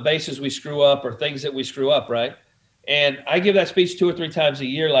times on the bases we screw up or things that we screw up, right? And I give that speech 2 or 3 times a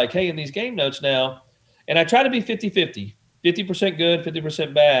year, like, hey, in these game notes now, and I try to be 50-50, 50% good,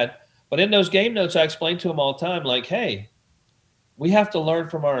 50% bad. But in those game notes, I explain to them all the time, like, hey, we have to learn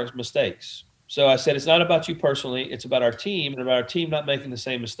from our mistakes. So I said, it's not about you personally. It's about our team and about our team not making the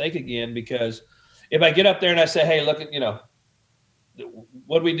same mistake again. Because if I get up there and I say, hey, look at,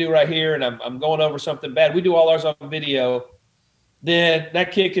 what do we do right here? And I'm going over something bad. We do all ours on video. Then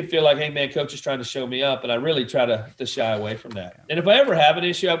that kid could feel like, hey, man, coach is trying to show me up. And I really try to shy away from that. And if I ever have an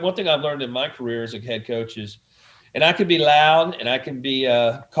issue, one thing I've learned in my career as a head coach is, and I can be loud and I can be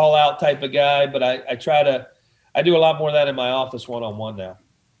a call out type of guy, but I do a lot more of that in my office one-on-one now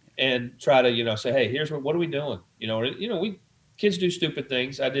and try to, say, hey, here's what are we doing? Kids do stupid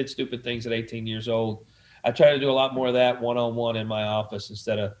things. I did stupid things at 18 years old. I try to do a lot more of that one-on-one in my office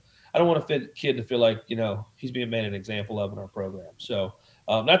instead of, I don't want a kid to feel like, he's being made an example of in our program. So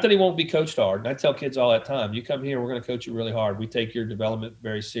not that he won't be coached hard. And I tell kids all that time, you come here, we're going to coach you really hard. We take your development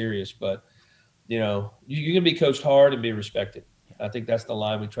very serious, but you can be coached hard and be respected. I think that's the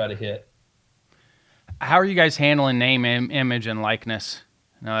line we try to hit. How are you guys handling name, image, and likeness?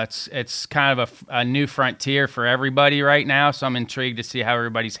 It's kind of a new frontier for everybody right now. So I'm intrigued to see how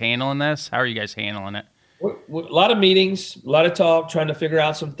everybody's handling this. How are you guys handling it? A lot of meetings, a lot of talk, trying to figure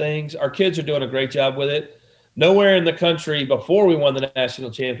out some things. Our kids are doing a great job with it. Nowhere in the country before we won the national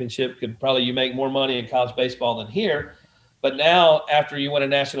championship could probably you make more money in college baseball than here. But now after you win a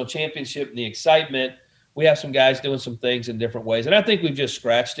national championship and the excitement, we have some guys doing some things in different ways. And I think we've just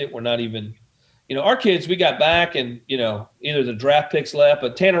scratched it. We're not even, our kids, we got back and, either the draft picks left,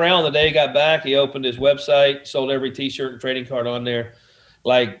 but Tanner Allen the day he got back, he opened his website, sold every T-shirt and trading card on there.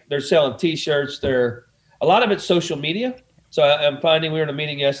 Like they're selling T-shirts. A lot of it's social media. So I'm finding we were in a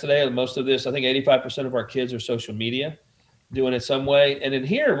meeting yesterday, and most of this, I think 85% of our kids are social media, doing it some way. And in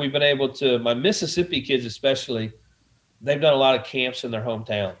here, we've been able to, my Mississippi kids especially, they've done a lot of camps in their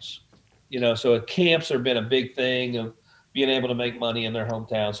hometowns. So camps have been a big thing of being able to make money in their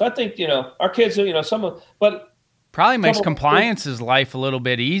hometown. So I think, our kids are, but probably makes compliance's life a little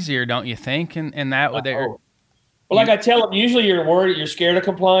bit easier, don't you think? And that would Well, like I tell them, usually you're worried, you're scared of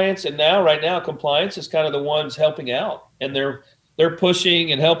compliance, and right now, compliance is kind of the ones helping out, and they're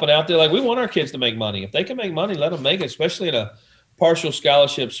pushing and helping out. They're like, we want our kids to make money. If they can make money, let them make it, especially in a partial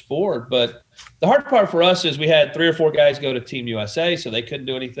scholarship sport. But the hard part for us is we had 3 or 4 guys go to Team USA, so they couldn't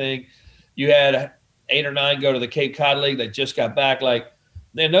do anything. You had 8 or 9 go to the Cape Cod League that just got back.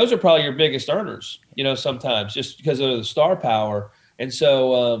 Then those are probably your biggest earners, sometimes just because of the star power. And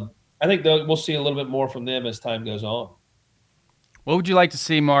so, I think we'll see a little bit more from them as time goes on. What would you like to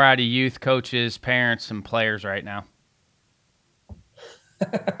see more out of youth coaches, parents, and players right now?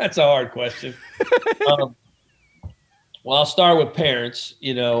 That's a hard question. Well, I'll start with parents.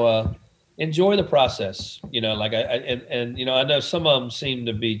 Enjoy the process. I know some of them seem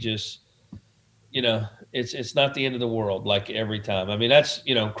to be just, It's not the end of the world like every time. I mean, that's,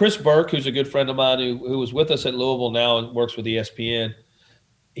 Chris Burke, who's a good friend of mine who was with us at Louisville now and works with ESPN.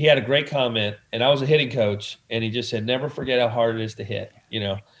 He had a great comment, and I was a hitting coach, and he just said, never forget how hard it is to hit.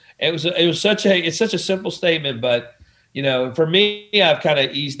 It's such a simple statement, but for me, I've kind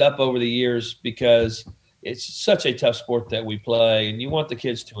of eased up over the years because it's such a tough sport that we play, and you want the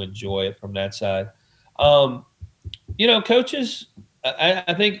kids to enjoy it from that side. Coaches,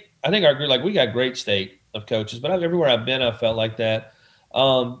 I think our group, like, we got great state of coaches, but everywhere I've been, I've felt like that.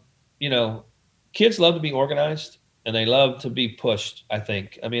 Kids love to be organized and they love to be pushed, I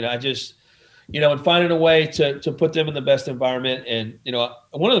think. I mean, I just, and finding a way to put them in the best environment. And,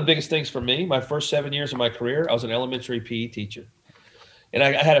 one of the biggest things for me, my first 7 years of my career, I was an elementary PE teacher. And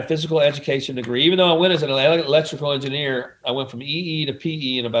I had a physical education degree. Even though I went as an electrical engineer, I went from EE to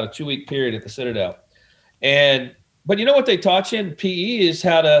PE in about a 2-week period at the Citadel. But you know what they taught you in PE is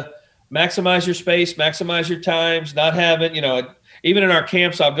how to maximize your space, maximize your times, not having, even in our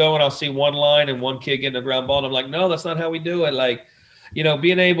camps, I'll go and I'll see one line and one kid getting a ground ball. And I'm like, no, that's not how we do it. Like,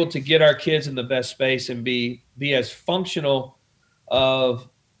 being able to get our kids in the best space and be as functional of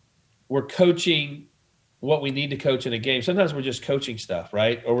we're coaching what we need to coach in a game. Sometimes we're just coaching stuff,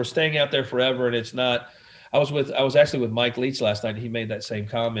 right? Or we're staying out there forever and it's not. I was actually with Mike Leach last night and he made that same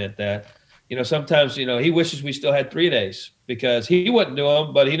comment that, sometimes, he wishes we still had 3 days because he wouldn't do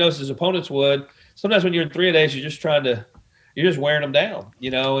them, but he knows his opponents would. Sometimes when you're in 3 days, you're just wearing them down,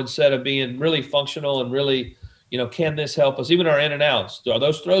 instead of being really functional and really, can this help us? Even our in and outs, are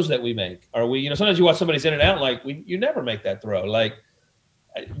those throws that we make? Are we, sometimes you watch somebody's in and out, like you never make that throw. Like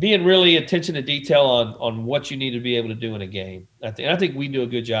being really attention to detail on what you need to be able to do in a game. I think we do a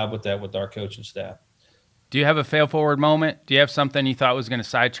good job with that with our coaching staff. Do you have a fail forward moment? Do you have something you thought was going to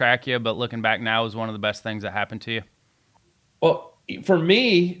sidetrack you, but looking back now is one of the best things that happened to you? Well, for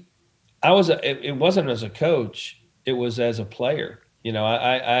me, it wasn't as a coach. It was as a player.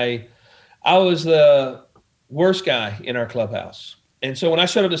 I was the worst guy in our clubhouse. And so when I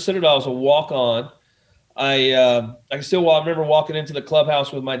showed up to Citadel as a walk-on, I remember walking into the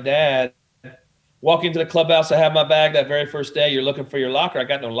clubhouse with my dad. Walking into the clubhouse, I had my bag that very first day. You're looking for your locker. I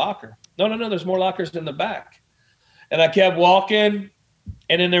got no locker. No, there's more lockers in the back. And I kept walking,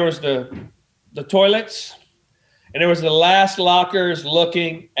 and then there was the toilets, and there was the last lockers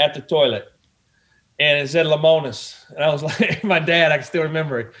looking at the toilet. And it said Lemonis. And I was like, my dad, I can still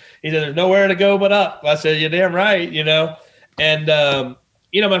remember it. He said, there's nowhere to go but up. I said, you're damn right, And,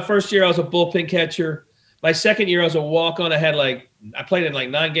 my first year I was a bullpen catcher. My second year I was a walk-on. I played in like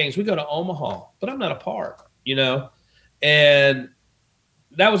 9 games. We go to Omaha, but I'm not a part, And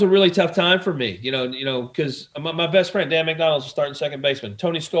that was a really tough time for me, because my best friend, Dan McDonald's, was starting second baseman.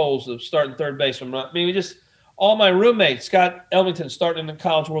 Tony Scholes was starting third baseman. I mean, all my roommates, Scott Elmington, starting in the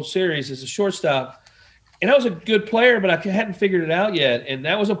College World Series as a shortstop. And I was a good player, but I hadn't figured it out yet. And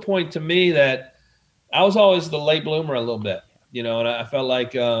that was a point to me that I was always the late bloomer a little bit, and I felt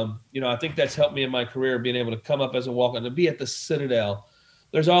like, I think that's helped me in my career, being able to come up as a walk-on, to be at the Citadel.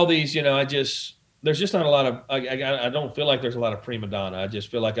 There's all these, there's just not a lot of, I don't feel like there's a lot of prima donna. I just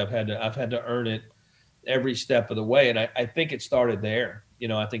feel like I've had to earn it every step of the way. And I think it started there.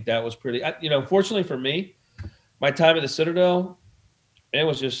 I think that was pretty, fortunately for me, my time at the Citadel, it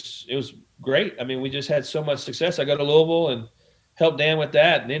was great. I mean, we just had so much success. I go to Louisville and help Dan with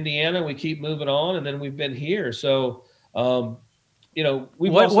that. In Indiana, we keep moving on, and then we've been here. So,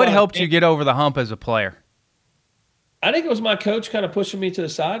 what helped you get over the hump as a player? I think it was my coach kind of pushing me to the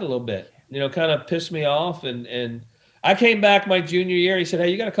side a little bit, kind of pissed me off. And I came back my junior year. He said, hey,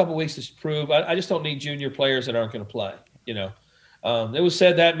 you got a couple weeks to prove. I just don't need junior players that aren't going to play. It was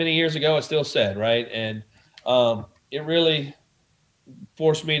said that many years ago. It's still said, right? And it really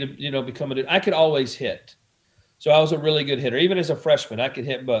forced me to, become I could always hit. So I was a really good hitter. Even as a freshman, I could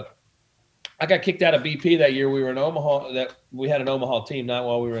hit, but I got kicked out of BP that year. We were in Omaha. We had an Omaha team, not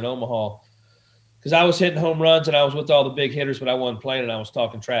while we were in Omaha, because I was hitting home runs and I was with all the big hitters, but I wasn't playing and I was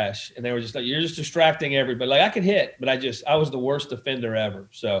talking trash. And they were just like, you're just distracting everybody. Like, I could hit, but I was the worst defender ever.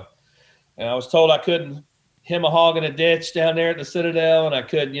 So, and I was told I couldn't hem a hog in a ditch down there at the Citadel, and I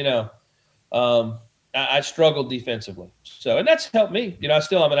couldn't, I struggled defensively. So, and that's helped me.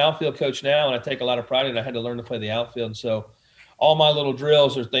 I'm an outfield coach now, and I take a lot of pride in it. I had to learn to play the outfield. And so all my little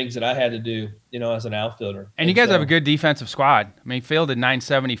drills are things that I had to do, as an outfielder. And you guys have a good defensive squad. I mean, fielded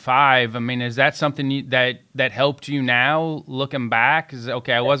 975. I mean, is that something that helped you now looking back?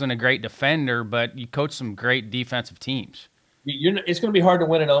 I wasn't a great defender, but you coached some great defensive teams. It's going to be hard to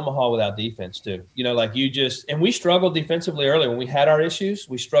win in Omaha without defense too. And we struggled defensively early. When we had our issues,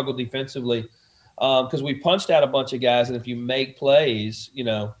 we struggled defensively because we punched out a bunch of guys. And if you make plays,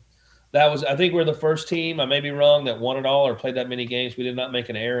 I think we're the first team, I may be wrong, that won it all or played that many games. We did not make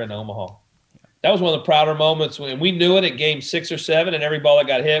an error in Omaha. That was one of the prouder moments when we knew it at game 6 or 7, and every ball that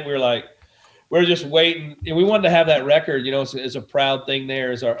got hit, we were just waiting. And we wanted to have that record, as a proud thing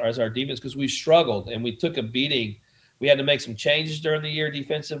there as our defense, because we struggled and we took a beating. We had to make some changes during the year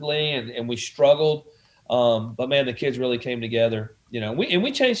defensively, and we struggled. But man, the kids really came together,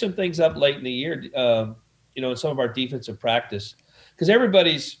 we changed some things up late in the year, in some of our defensive practice, because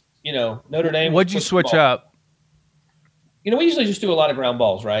everybody's, Notre Dame. What'd you switch up? We usually just do a lot of ground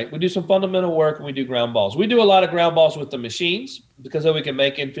balls, right? We do some fundamental work and we do ground balls. We do a lot of ground balls with the machines because then we can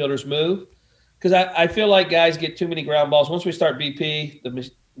make infielders move. Because I feel like guys get too many ground balls. Once we start BP,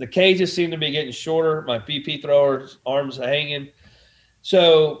 the cages seem to be getting shorter. My BP thrower's arms are hanging.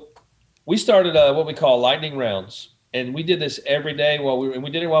 So we started what we call lightning rounds. And we did this every day we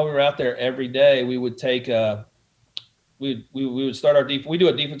did it while we were out there every day. We would take we would start we do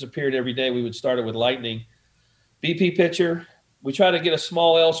a defensive period every day. We would start it with lightning. BP pitcher, we try to get a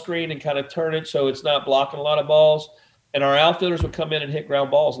small L screen and kind of turn it so it's not blocking a lot of balls. And our outfielders would come in and hit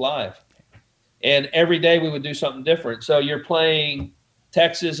ground balls live. And every day we would do something different. So you're playing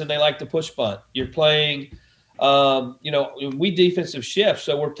Texas and they like to push bunt. You're playing, we defensive shift.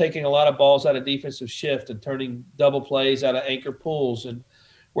 So we're taking a lot of balls out of defensive shift and turning double plays out of anchor pulls. And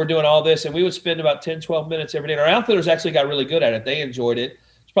we're doing all this. And we would spend about 10, 12 minutes every day. And our outfielders actually got really good at it. They enjoyed it.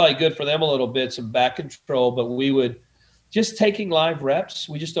 It's probably good for them a little bit, some back control, but we would just taking live reps.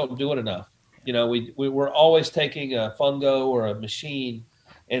 We just don't do it enough. We're always taking a fungo or a machine.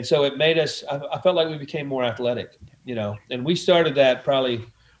 And so it made us, I felt like we became more athletic, and we started that probably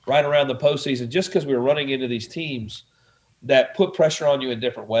right around the postseason, just because we were running into these teams that put pressure on you in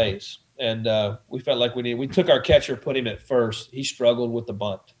different ways. And we felt like we took our catcher, put him at first. He struggled with the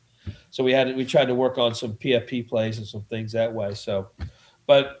bunt. So we tried to work on some PFP plays and some things that way.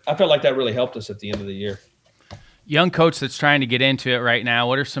 But I felt like that really helped us at the end of the year. Young coach that's trying to get into it right now,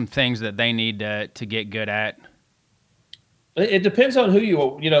 what are some things that they need to get good at? It depends on who you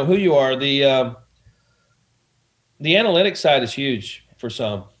are. The analytics side is huge for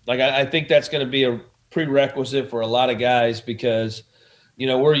some. Like I think that's going to be a prerequisite for a lot of guys because,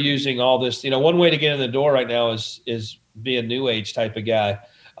 we're using all this. One way to get in the door right now is be a new age type of guy.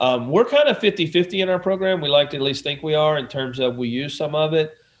 We're kind of 50-50 in our program. We like to at least think we are in terms of we use some of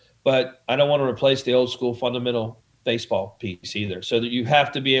it, but I don't want to replace the old school fundamental baseball piece either. So that you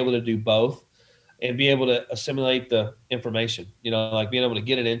have to be able to do both and be able to assimilate the information, like being able to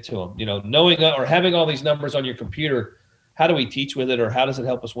get it into them, knowing or having all these numbers on your computer. How do we teach with it, or how does it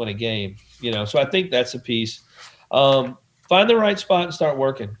help us win a game? So I think that's a piece. Find the right spot and start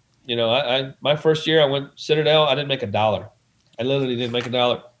working. My first year I went Citadel. I didn't make $1. I literally didn't make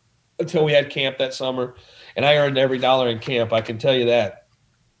 $1 until we had camp that summer, and I earned every dollar in camp. I can tell you that.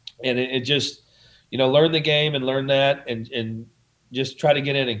 And it just, learn the game and learn that and just try to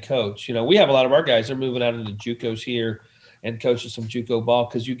get in and coach. We have a lot of our guys, they're moving out into JUCOs here and coaching some JUCO ball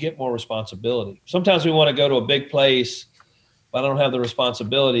because you get more responsibility. Sometimes we want to go to a big place, but I don't have the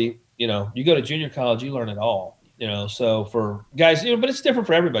responsibility. You go to junior college, you learn it all. So for guys, but it's different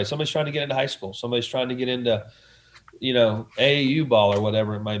for everybody. Somebody's trying to get into high school. Somebody's trying to get into AAU ball or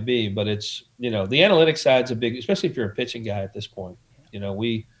whatever it might be. But it's, the analytics side's a big, especially if you're a pitching guy at this point.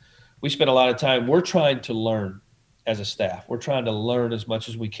 We spend a lot of time, we're trying to learn as a staff. We're trying to learn as much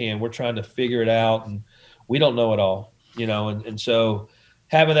as we can. We're trying to figure it out, and we don't know it all, and so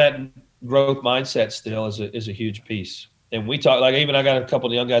having that growth mindset still is a huge piece. And we talk, like even I got a couple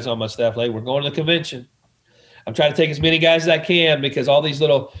of young guys on my staff, like we're going to the convention. I'm trying to take as many guys as I can because all these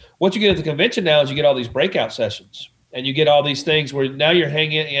what you get at the convention now is you get all these breakout sessions. And you get all these things where now you're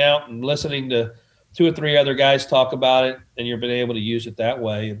hanging out and listening to 2 or 3 other guys talk about it, and you've been able to use it that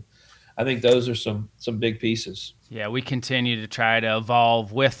way. And I think those are some big pieces. Yeah, we continue to try to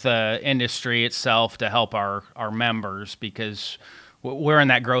evolve with the industry itself to help our members because we're in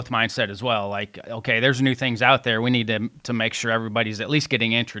that growth mindset as well. Like, okay, there's new things out there. We need to make sure everybody's at least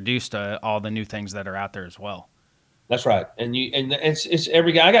getting introduced to all the new things that are out there as well. That's right. And it's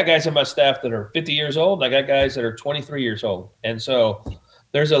every guy. I got guys on my staff that are 50 years old. And I got guys that are 23 years old. And so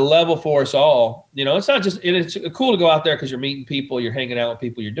there's a level for us all. It's not just, it's cool to go out there because you're meeting people, you're hanging out with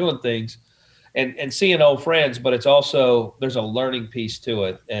people, you're doing things and seeing old friends, but it's also, there's a learning piece to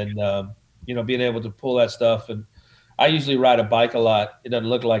it. And, being able to pull that stuff. And I usually ride a bike a lot. It doesn't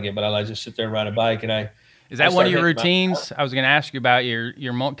look like it, but I just sit there and ride a bike. And is that one of your routines? I was going to ask you about your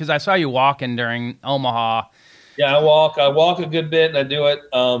because I saw you walking during Omaha. Yeah, I walk a good bit, and I do it.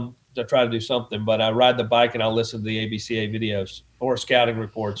 I try to do something, but I ride the bike and I'll listen to the ABCA videos or scouting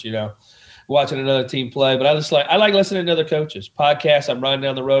reports. watching another team play. But I like listening to other coaches. Podcasts, I'm riding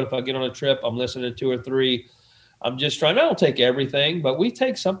down the road. If I get on a trip, I'm listening to 2 or 3. I'm just trying. I don't take everything, but we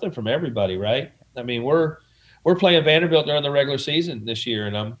take something from everybody, right? I mean, we're playing Vanderbilt during the regular season this year,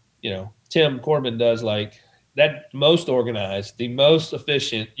 and Tim Corbin does like that most organized, the most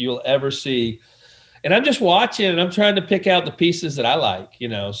efficient you'll ever see. And I'm just watching, and I'm trying to pick out the pieces that I like,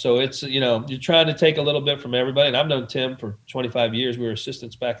 So it's, you're trying to take a little bit from everybody. And I've known Tim for 25 years. We were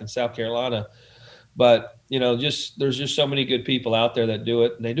assistants back in South Carolina. But, there's just so many good people out there that do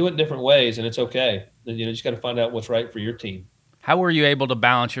it. And they do it in different ways, and it's okay. And, you just got to find out what's right for your team. How were you able to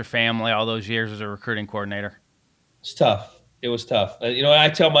balance your family all those years as a recruiting coordinator? It's tough. It was tough. I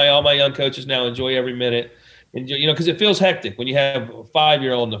tell all my young coaches now, enjoy every minute. And, because it feels hectic when you have a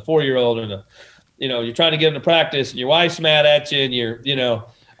 5-year-old and a 4-year-old and you're trying to get into practice and your wife's mad at you and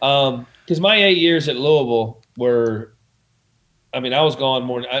because my 8 years at Louisville were, I was gone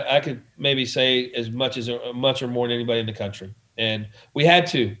more. I could maybe say as much or more than anybody in the country. And we had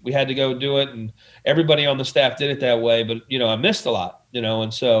to go do it. And everybody on the staff did it that way. But, I missed a lot,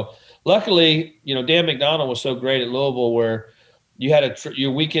 and so luckily, Dan McDonald was so great at Louisville where you had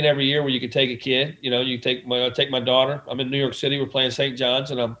your weekend every year where you could take a kid, you take my daughter. I'm in New York City. We're playing St.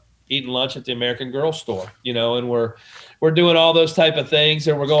 John's and I'm eating lunch at the American Girl store, and we're doing all those type of things.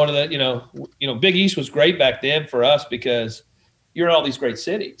 And we're going to the, Big East was great back then for us because you're in all these great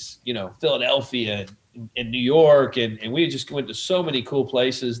cities, Philadelphia and New York. And we just went to so many cool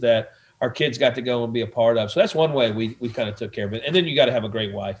places that our kids got to go and be a part of. So that's one way we kind of took care of it. And then you got to have a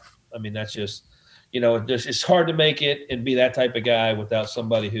great wife. That's just, it's hard to make it and be that type of guy without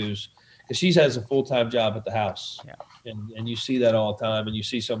somebody because she has a full-time job at the house. Yeah. And you see that all the time, and you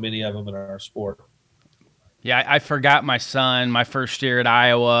see so many of them in our sport. Yeah, I forgot my son, my first year at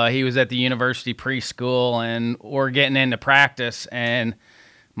Iowa. He was at the university preschool, and we're getting into practice, and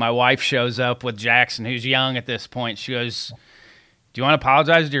my wife shows up with Jackson, who's young at this point. She goes, "Do you want to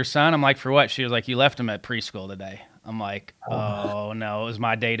apologize to your son?" I'm like, "For what?" She was like, "You left him at preschool today." I'm like, "Oh, no, it was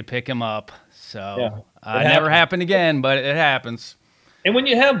my day to pick him up." So it never happened again, but it happens. And when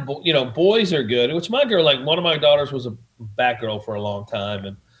you have, boys are good, which my girl, like one of my daughters was a back girl for a long time,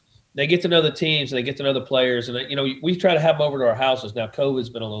 and they get to know the teams and they get to know the players. And, we try to have them over to our houses. Now, COVID's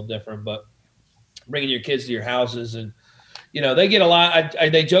been a little different, but bringing your kids to your houses and, they get a lot.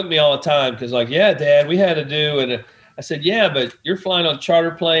 They joke me all the time because like, yeah, Dad, we had to do. And I said, yeah, but you're flying on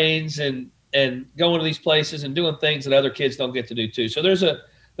charter planes and going to these places and doing things that other kids don't get to do too. So there's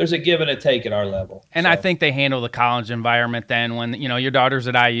a give and a take at our level. And I think they handle the college environment then when, your daughter's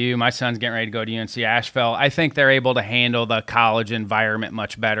at IU, my son's getting ready to go to UNC Asheville. I think they're able to handle the college environment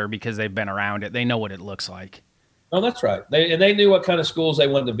much better because they've been around it. They know what it looks like. Oh, that's right. They knew what kind of schools they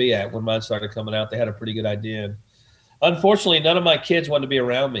wanted to be at when mine started coming out. They had a pretty good idea. And unfortunately, none of my kids wanted to be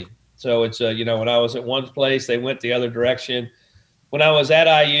around me. So it's, when I was at one place, they went the other direction. When I was at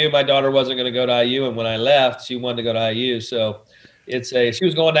IU, my daughter wasn't going to go to IU. And when I left, she wanted to go to IU. So she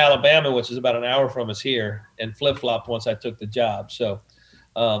was going to Alabama, which is about an hour from us here, and flip-flopped once I took the job. So,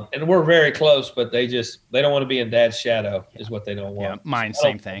 and we're very close, but they don't want to be in Dad's shadow is what they don't want. Yeah, mine,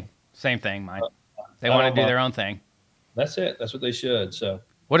 same thing, mine. They want to do their own thing. That's it. That's what they should. So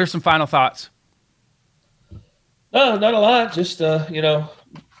what are some final thoughts? No, not a lot. Just,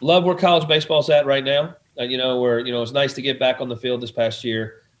 love where college baseball's at right now. Where, it's nice to get back on the field this past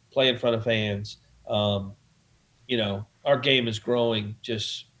year, play in front of fans. Our game is growing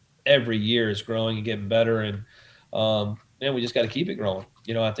just every year is growing and getting better. And, we just got to keep it growing.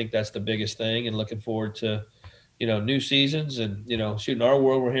 I think that's the biggest thing and looking forward to, new seasons and, shooting our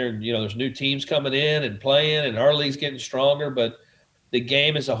world. We're hearing, there's new teams coming in and playing and our league's getting stronger, but the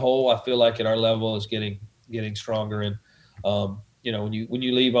game as a whole, I feel like at our level is getting stronger. And, when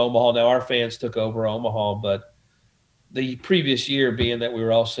you leave Omaha, now our fans took over Omaha, but the previous year being that we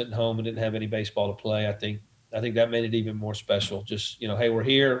were all sitting home and didn't have any baseball to play, I think that made it even more special. Just, hey, we're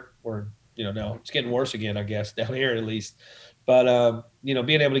here. We're, now it's getting worse again, I guess, down here at least. But,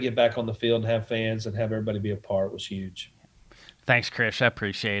 being able to get back on the field and have fans and have everybody be a part was huge. Thanks, Chris. I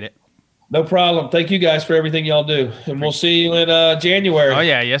appreciate it. No problem. Thank you guys for everything y'all do. And we'll see you in January. Oh,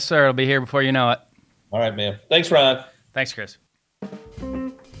 yeah. Yes, sir. It'll be here before you know it. All right, man. Thanks, Ryan. Thanks, Chris.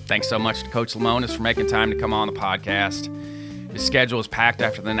 Thanks so much to Coach Lemonis for making time to come on the podcast. His schedule is packed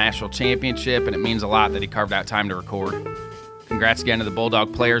after the national championship, and it means a lot that he carved out time to record. Congrats again to the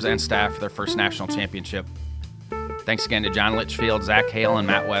Bulldog players and staff for their first national championship. Thanks again to John Litchfield, Zach Hale, and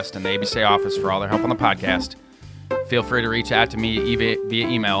Matt West in the ABCA office for all their help on the podcast. Feel free to reach out to me via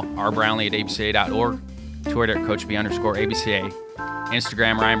email, rbrownlee@abca.org, Twitter at CoachB_ABCA,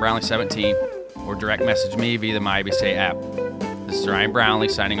 Instagram RyanBrownlee17, or direct message me via the My ABCA app. This is Ryan Brownlee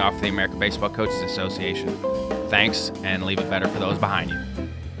signing off for the American Baseball Coaches Association. Thanks, and leave it better for those behind you.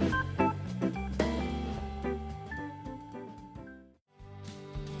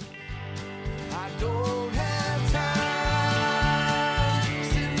 I don't have time to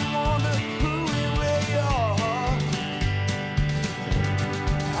sit and wonder who and where you are.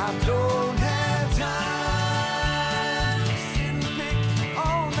 I don't